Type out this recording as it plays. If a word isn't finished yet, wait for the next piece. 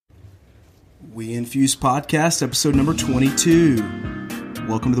We Infuse Podcast, episode number 22.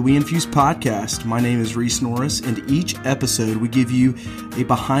 Welcome to the We Infuse Podcast. My name is Reese Norris, and each episode we give you a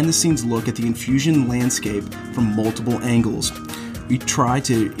behind-the-scenes look at the infusion landscape from multiple angles. We try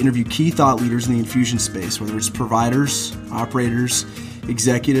to interview key thought leaders in the infusion space, whether it's providers, operators,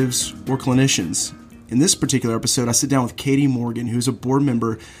 executives, or clinicians. In this particular episode, I sit down with Katie Morgan, who is a board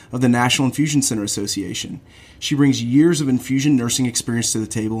member of the National Infusion Center Association. She brings years of infusion nursing experience to the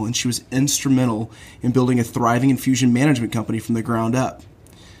table, and she was instrumental in building a thriving infusion management company from the ground up.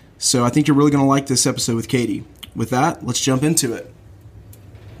 So I think you're really going to like this episode with Katie. With that, let's jump into it.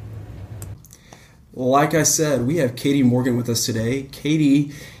 Like I said, we have Katie Morgan with us today.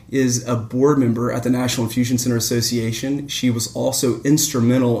 Katie is a board member at the National Infusion Center Association. She was also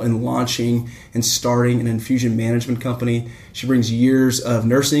instrumental in launching and starting an infusion management company. She brings years of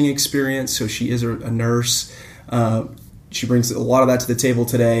nursing experience, so she is a nurse. She brings a lot of that to the table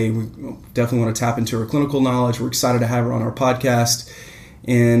today. We definitely want to tap into her clinical knowledge. We're excited to have her on our podcast.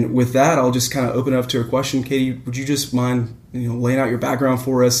 And with that, I'll just kind of open it up to a question. Katie, would you just mind laying out your background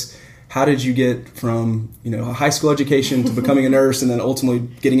for us? How did you get from a high school education to becoming a nurse and then ultimately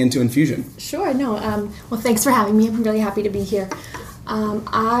getting into infusion? Sure. No. Well, thanks for having me. I'm really happy to be here.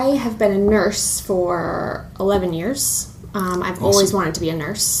 I have been a nurse for 11 years. I've always wanted to be a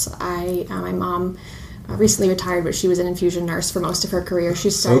nurse. My mom recently retired, but she was an infusion nurse for most of her career. She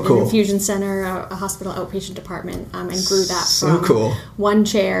started an infusion center, a hospital outpatient department, and grew that from one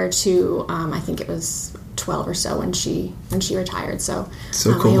chair to I think it was 12 or so when she retired. So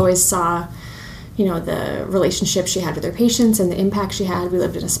cool. I always saw the relationship she had with her patients and the impact she had. We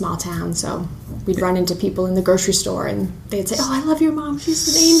lived in a small town, so we'd run into people in the grocery store and they'd say, "Oh, I love your mom.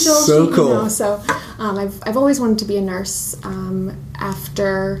 She's an angel." So cool. So I've always wanted to be a nurse.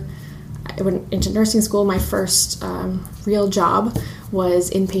 After I went into nursing school, my first real job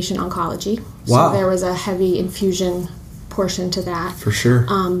was inpatient oncology. Wow. So there was a heavy infusion portion to that. For sure.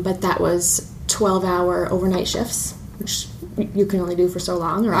 But that was 12-hour overnight shifts, which you can only do for so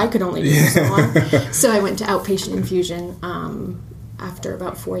long, or I could only do for so long. So I went to outpatient infusion after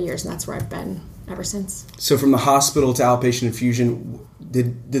about 4 years, and that's where I've been ever since. So from the hospital to outpatient infusion,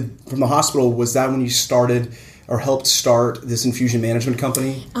 from the hospital, was that when you started or helped start this infusion management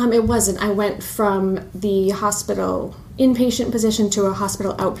company? It wasn't. I went from the hospital inpatient position to a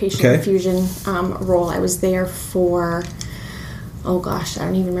hospital outpatient infusion role. I was there for, I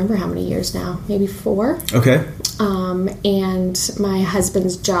don't even remember how many years now, maybe 4. Okay. And my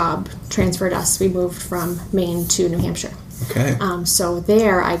husband's job transferred us. We moved from Maine to New Hampshire. Okay. So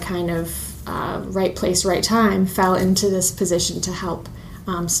there I kind of, right place, right time, fell into this position to help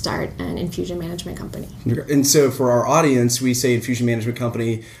start an infusion management company. And so for our audience, we say infusion management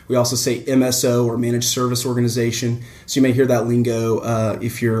company. We also say MSO, or managed service organization. So you may hear that lingo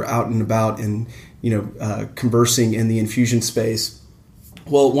if you're out and about and conversing in the infusion space.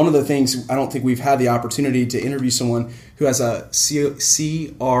 Well, one of the things, I don't think we've had the opportunity to interview someone who has a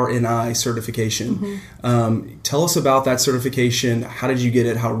CRNI certification. Mm-hmm. Tell us about that certification. How did you get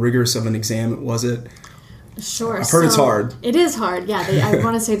it? How rigorous of an exam was it? Sure. I've heard it's hard. It is hard, yeah. I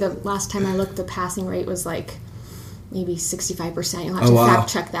want to say the last time I looked, the passing rate was like maybe 65%. You'll have to fact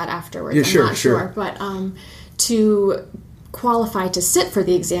check that afterwards. Yeah, I'm not sure. But to qualify to sit for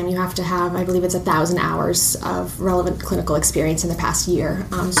the exam, you have to have, I believe it's 1,000 hours of relevant clinical experience in the past year.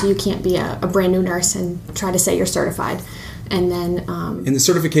 So you can't be a brand new nurse and try to say you're certified. And then... and the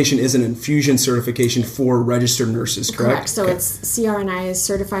certification is an infusion certification for registered nurses, correct? Correct. So it's CRNI is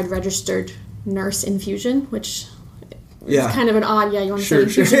Certified Registered Nurse Infusion, which is kind of an odd, you want to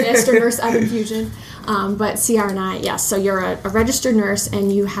say infusionist or nurse of infusion. But CRNI, yes. So you're a registered nurse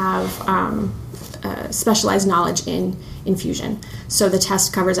and you have specialized knowledge in infusion. So the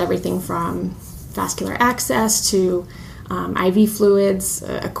test covers everything from vascular access to IV fluids,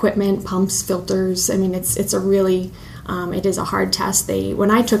 equipment, pumps, filters. I mean, it's a really, it is a hard test. When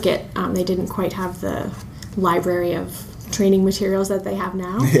I took it, they didn't quite have the library of training materials that they have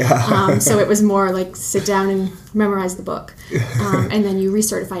now. Yeah. So it was more like sit down and memorize the book. And then you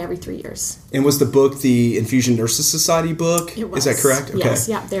recertify every 3 years. And was the book the Infusion Nurses Society book? It was. Is that correct? Okay. Yes,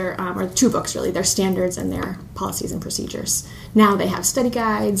 yeah. There are 2 books, really. They're standards and they're policies and procedures. Now they have study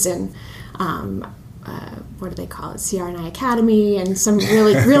guides and what do they call it? CRNI Academy and some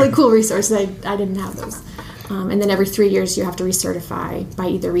really, really cool resources. I didn't have those. And then every 3 years you have to recertify by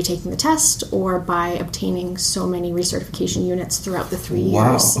either retaking the test or by obtaining so many recertification units throughout the 3 years.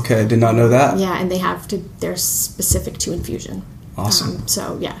 Wow, okay, I did not know that. Yeah, and they're specific to infusion. Awesome.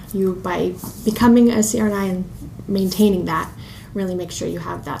 So yeah, you by becoming a CRNI and maintaining that really make sure you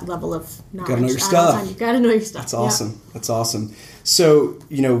have that level of knowledge. Got to know your stuff. You got to know your stuff. That's awesome. Yeah. That's awesome. So,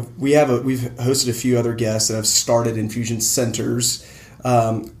 we've hosted a few other guests that have started infusion centers.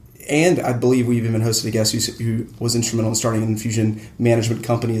 And I believe we've even hosted a guest who was instrumental in starting an infusion management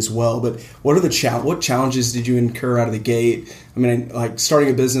company as well. But what challenges did you incur out of the gate? I mean, like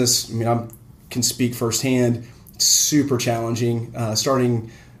starting a business, I can speak firsthand, it's super challenging.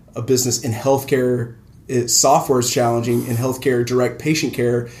 Starting a business in healthcare, software is challenging. In healthcare, direct patient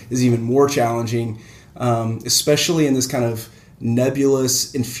care is even more challenging, especially in this kind of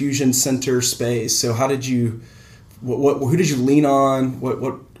nebulous infusion center space. So how did you... who did you lean on?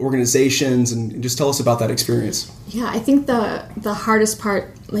 What organizations? And just tell us about that experience. Yeah, I think the hardest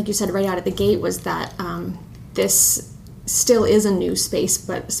part, like you said right out of the gate, was that this still is a new space,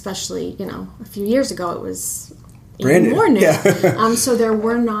 but especially, a few years ago it was brand even more new. Yeah. So there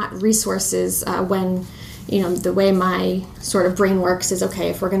were not resources when, the way my sort of brain works is, okay,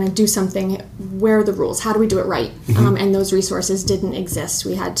 if we're going to do something, where are the rules? How do we do it right? Mm-hmm. And those resources didn't exist.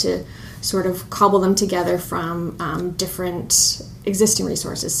 We had to sort of cobble them together from different existing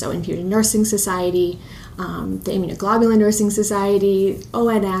resources. So Infusion Nursing Society, the Immunoglobulin Nursing Society,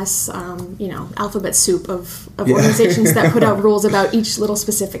 ONS, alphabet soup of organizations that put out rules about each little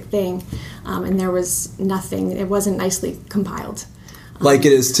specific thing. And there was nothing, it wasn't nicely compiled. Like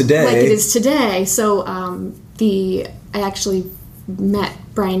it is today. So I actually met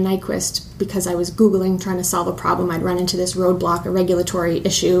Brian Nyquist because I was Googling trying to solve a problem. I'd run into this roadblock, a regulatory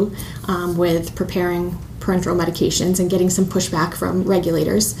issue with preparing parenteral medications and getting some pushback from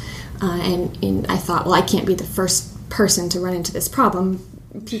regulators. And I thought, well, I can't be the first person to run into this problem.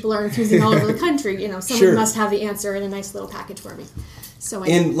 People are infusing all over the country. Someone Sure. must have the answer in a nice little package for me.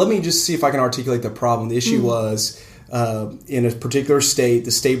 Let me just see if I can articulate the problem. The issue was in a particular state,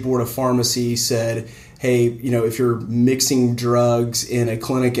 the State Board of Pharmacy said, hey, if you're mixing drugs in a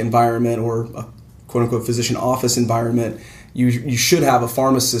clinic environment or a quote-unquote physician office environment, you should have a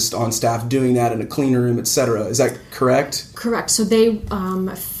pharmacist on staff doing that in a clean room, et cetera. Is that correct? Correct. So they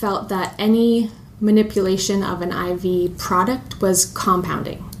felt that any manipulation of an IV product was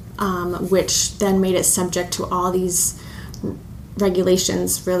compounding, which then made it subject to all these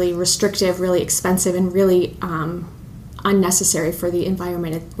regulations, really restrictive, really expensive, and really unnecessary for the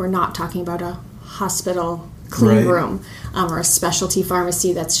environment. We're not talking about a hospital clean room or a specialty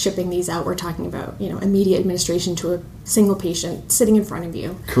pharmacy that's shipping these out. We're talking about immediate administration to a single patient sitting in front of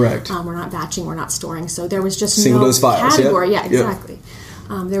you. Correct. We're not batching, we're not storing. So there was just single no dose vials. category. Yep. Yeah, exactly.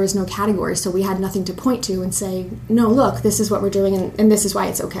 Yep. There was no category, so we had nothing to point to and say, no, look, this is what we're doing, and this is why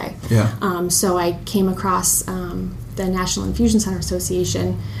it's okay. Yeah. So I came across the National Infusion Center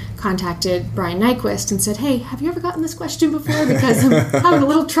Association, contacted Brian Nyquist and said, hey, have you ever gotten this question before? Because I'm having a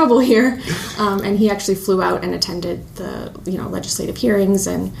little trouble here. And he actually flew out and attended the legislative hearings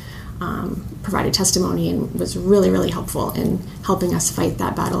and provided testimony and was really, really helpful in helping us fight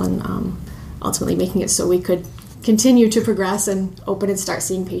that battle and ultimately making it so we could continue to progress and open and start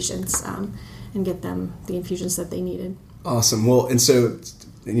seeing patients and get them the infusions that they needed. Awesome. Well, and so,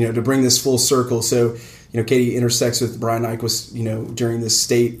 to bring this full circle, so Katie intersects with Brian Nyquist, during this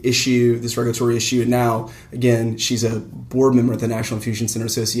state issue, this regulatory issue, and now, again, she's a board member at the National Infusion Center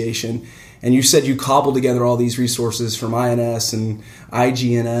Association. And you said you cobbled together all these resources from INS and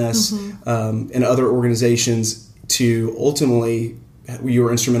IGNS and other organizations to ultimately, you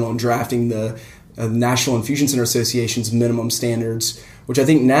were instrumental in drafting the National Infusion Center Association's minimum standards, which I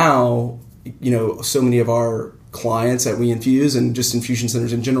think now, so many of our clients that we infuse and just infusion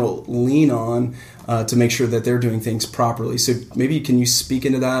centers in general lean on to make sure that they're doing things properly. So maybe can you speak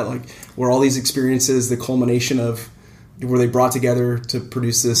into that? Like, were all these experiences the culmination of, were they brought together to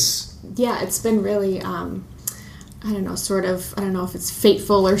produce this? Yeah, it's been really, I don't know if it's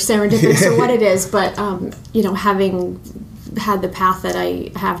fateful or serendipitous or what it is, but, having had the path that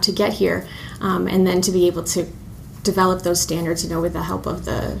I have to get here and then to be able to develop those standards, with the help of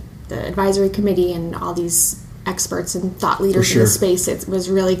the advisory committee and all these experts and thought leaders in the space. It was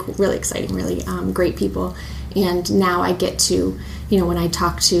really, really exciting, really great people. And now I get to, when I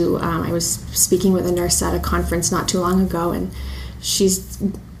talk to, I was speaking with a nurse at a conference not too long ago, and she's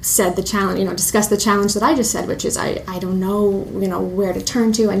said the challenge, discussed the challenge that I just said, which is I don't know, where to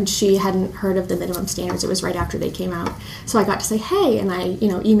turn to, and she hadn't heard of the minimum standards. It was right after they came out. So I got to say, hey, and I,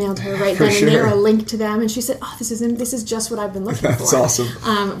 emailed her right then and there a link to them, and she said, oh, this is just what I've been looking for. That's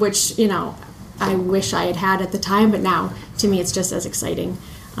awesome. Which, I wish I had at the time, but now to me it's just as exciting.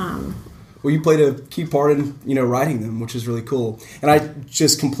 Well, you played a key part in, writing them, which is really cool. And I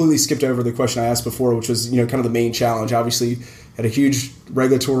just completely skipped over the question I asked before, which was, kind of the main challenge. Obviously, had a huge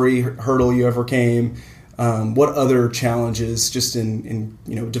regulatory hurdle you overcame. what other challenges just in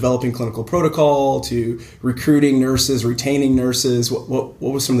developing clinical protocol to recruiting nurses, retaining nurses? What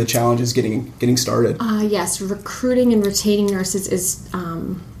were some of the challenges getting started? Yes, recruiting and retaining nurses is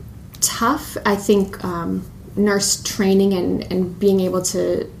tough. I think nurse training and being able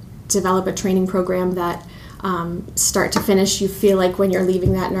to develop a training program that start to finish, you feel like when you're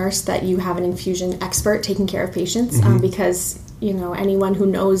leaving that nurse that you have an infusion expert taking care of patients, because anyone who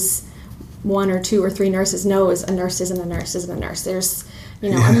knows one or two or three nurses knows a nurse isn't a nurse isn't a nurse. There's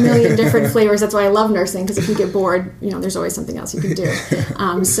a million different flavors. That's why I love nursing, because if you get bored, there's always something else you can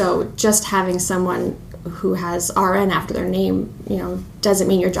do. So just having someone who has RN after their name, doesn't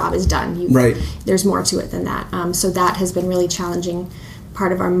mean your job is done. Right. There's more to it than that. So that has been really challenging.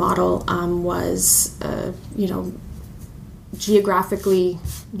 Part of our model was, geographically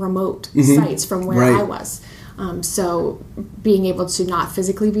remote sites from where I was. So being able to not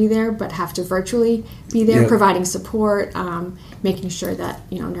physically be there, but have to virtually be there, providing support, making sure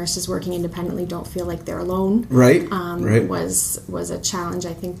that nurses working independently don't feel like they're alone. Right. Was a challenge.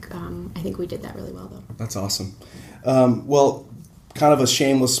 I think we did that really well, though. That's awesome. Well, kind of a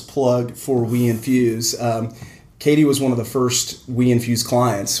shameless plug for We Infuse. Katie was one of the first We Infuse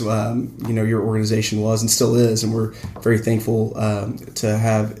clients. Your organization was and still is, and we're very thankful to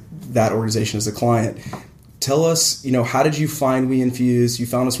have that organization as a client. Tell us, how did you find We Infuse? You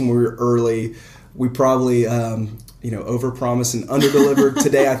found us when we were early. We probably, overpromised and underdelivered.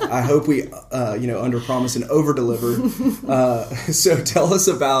 Today, I hope we, underpromise and overdeliver. So tell us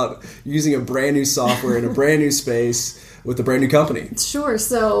about using a brand new software in a brand new space with a brand new company. Sure.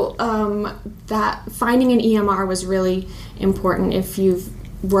 So that finding an EMR was really important. If you've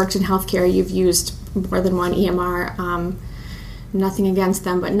worked in healthcare, you've used more than one EMR. Nothing against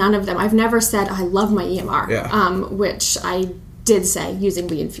them, but none of them. I've never said I love my EMR, which I did say using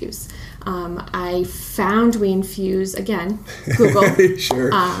We Infuse. I found We Infuse, again, Google.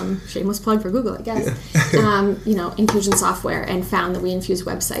 Sure. Shameless plug for Google, I guess. Infusion software, and found the We Infuse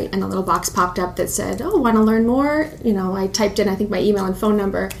website, and a little box popped up that said, "Oh, want to learn more?" I typed in, I think, my email and phone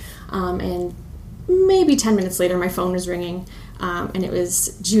number, and maybe 10 minutes later, my phone was ringing. And it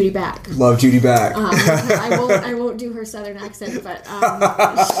was Judy Back. Love Judy Back. I won't do her southern accent, but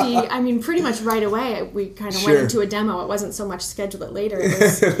pretty much right away, we kind of went into a demo. It wasn't so much schedule it later. It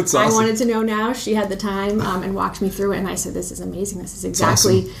was, That's awesome. I wanted to know now. She had the time and walked me through it, and I said, "This is amazing. This is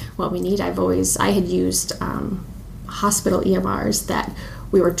exactly what we need." I had used hospital EMRs that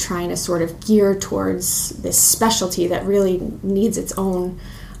we were trying to sort of gear towards this specialty that really needs its own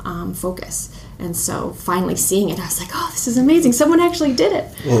focus. And so finally seeing it, I was like, "Oh, this is amazing. Someone actually did it."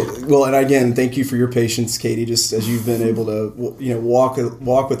 Well, and again, thank you for your patience, Katie, just as you've been able to,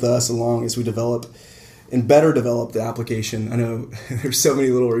 walk with us along as we develop and better develop the application. I know there's so many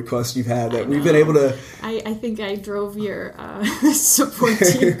little requests you've had that we've been able to. I think I drove your support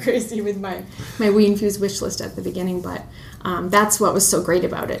team crazy with my We Infuse wish list at the beginning, but that's what was so great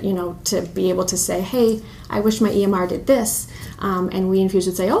about it, to be able to say, "Hey, I wish my EMR did this," and We Infuse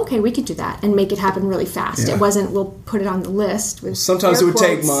would say, "Oh, okay, we could do that," and make it happen really fast. Yeah. It wasn't, "We'll put it on the list." With sometimes it would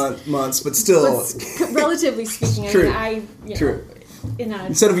take months, but still, relatively speaking, True. True.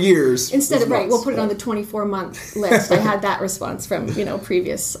 Instead of years. We'll put it on the 24-month list. I had that response from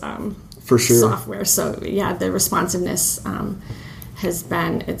previous for sure software. So the responsiveness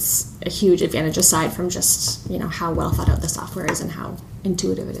it's a huge advantage aside from just how well thought out the software is and how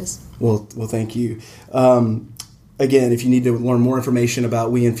intuitive it is. Well, thank you. Again, if you need to learn more information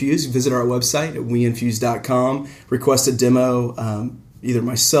about We Infuse, visit our website at weinfuse.com. Request a demo. Either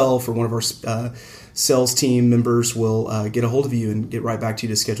myself or one of our sales team members will get a hold of you and get right back to you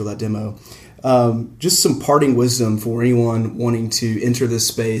to schedule that demo. Just some parting wisdom for anyone wanting to enter this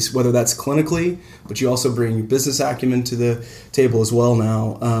space, whether that's clinically, but you also bring your business acumen to the table as well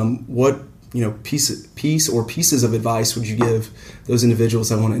now. What piece or pieces of advice would you give those individuals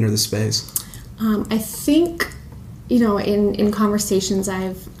that want to enter the space? I think in conversations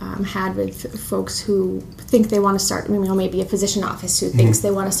I've had with folks who think they want to start, maybe a physician office who thinks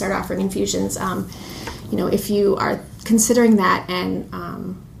they want to start offering infusions, if you are considering that and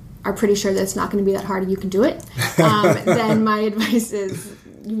are pretty sure that it's not going to be that hard and you can do it, then my advice is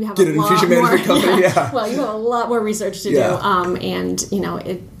you have get an infusion management company. Well, you have a lot more research to do, and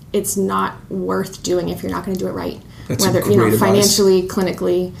it's not worth doing if you're not going to do it right. That's whether great financially, advice.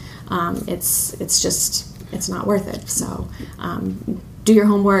 Clinically, it's not worth it. So do your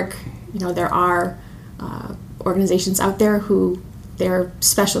homework. There are organizations out there who their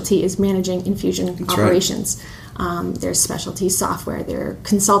specialty is managing infusion operations. Right. There's specialty software, there are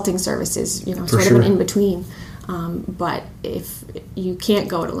consulting services, sort of an in-between. But if you can't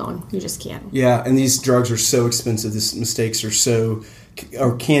go it alone, you just can't. Yeah, and these drugs are so expensive. These mistakes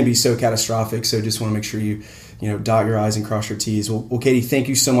can be so catastrophic. So just want to make sure you dot your I's and cross your T's. Well, Katie, thank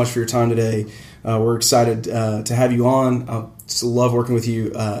you so much for your time today. We're excited to have you on. I just love working with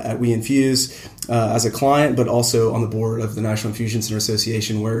you at We Infuse as a client, but also on the board of the National Infusion Center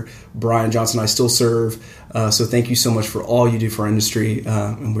Association, where Brian Johnson and I still serve. So thank you so much for all you do for our industry,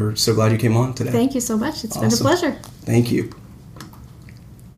 and we're so glad you came on today. Thank you so much. It's been a pleasure. Thank you.